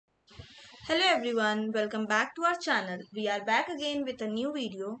Hello everyone, welcome back to our channel. We are back again with a new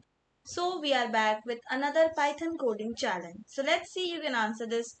video. So we are back with another Python coding challenge. So let's see you can answer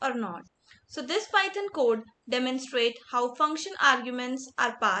this or not. So this Python code demonstrates how function arguments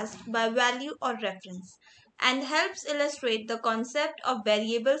are passed by value or reference and helps illustrate the concept of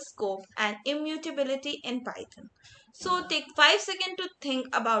variable scope and immutability in Python. So take 5 seconds to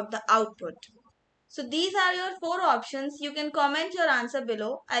think about the output. So these are your four options. You can comment your answer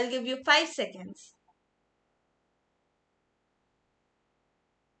below. I'll give you 5 seconds.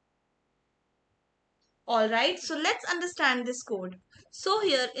 Alright, so let's understand this code. So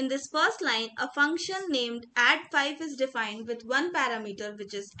here in this first line, a function named add5 is defined with one parameter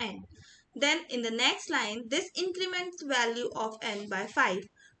which is n. Then in the next line, this increments value of n by 5.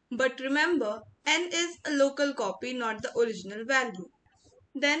 But remember, n is a local copy, not the original value.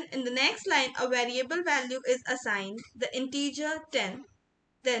 Then in the next line, a variable value is assigned, the integer 10.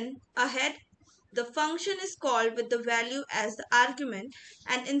 Then ahead, the function is called with the value as the argument,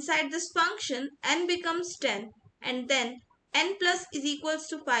 and inside this function n becomes 10, and then n plus is equals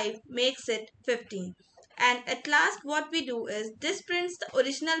to 5 makes it 15. And at last what we do is this prints the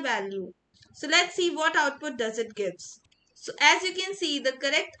original value. So let's see what output does it gives. So as you can see, the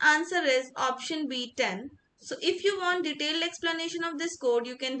correct answer is option B, 10. So if you want detailed explanation of this code,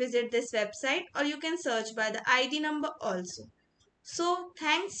 you can visit this website or you can search by the ID number also. So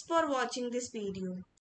thanks for watching this video.